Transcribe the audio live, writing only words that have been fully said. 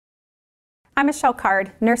I'm Michelle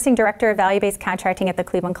Card, Nursing Director of Value-Based Contracting at the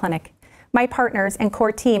Cleveland Clinic. My partners and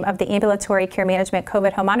core team of the Ambulatory Care Management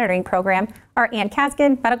COVID Home Monitoring Program are Ann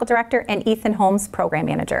Kasgan, Medical Director, and Ethan Holmes, Program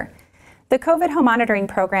Manager. The COVID Home Monitoring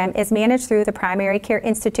Program is managed through the Primary Care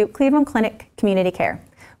Institute Cleveland Clinic Community Care,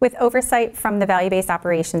 with oversight from the Value-Based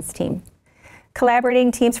Operations team.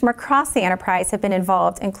 Collaborating teams from across the enterprise have been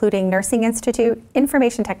involved, including Nursing Institute,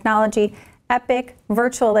 Information Technology, Epic,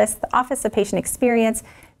 Virtualist, the Office of Patient Experience,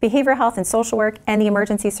 Behavioral Health and Social Work, and the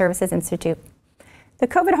Emergency Services Institute. The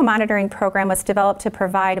COVID Home Monitoring Program was developed to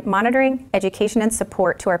provide monitoring, education, and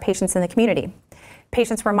support to our patients in the community.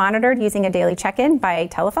 Patients were monitored using a daily check-in by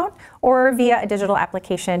telephone or via a digital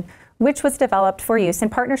application, which was developed for use in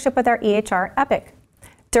partnership with our EHR, Epic.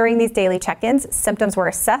 During these daily check-ins, symptoms were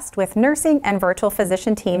assessed with nursing and virtual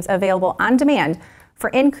physician teams available on demand for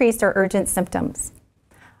increased or urgent symptoms.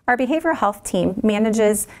 Our behavioral health team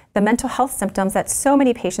manages the mental health symptoms that so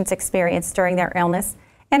many patients experience during their illness,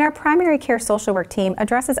 and our primary care social work team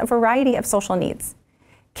addresses a variety of social needs.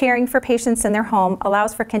 Caring for patients in their home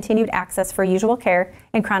allows for continued access for usual care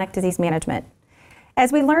and chronic disease management.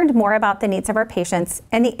 As we learned more about the needs of our patients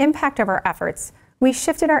and the impact of our efforts, we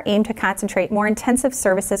shifted our aim to concentrate more intensive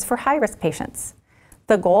services for high-risk patients.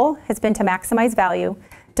 The goal has been to maximize value,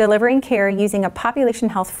 delivering care using a population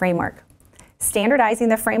health framework. Standardizing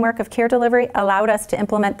the framework of care delivery allowed us to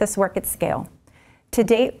implement this work at scale. To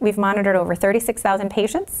date, we've monitored over 36,000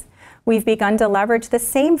 patients. We've begun to leverage the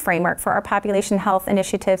same framework for our population health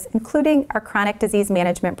initiatives, including our chronic disease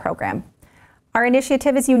management program. Our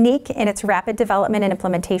initiative is unique in its rapid development and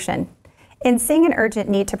implementation. In seeing an urgent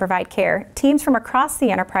need to provide care, teams from across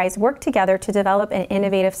the enterprise work together to develop an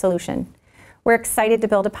innovative solution. We're excited to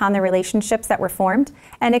build upon the relationships that were formed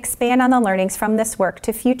and expand on the learnings from this work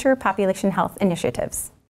to future population health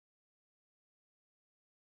initiatives.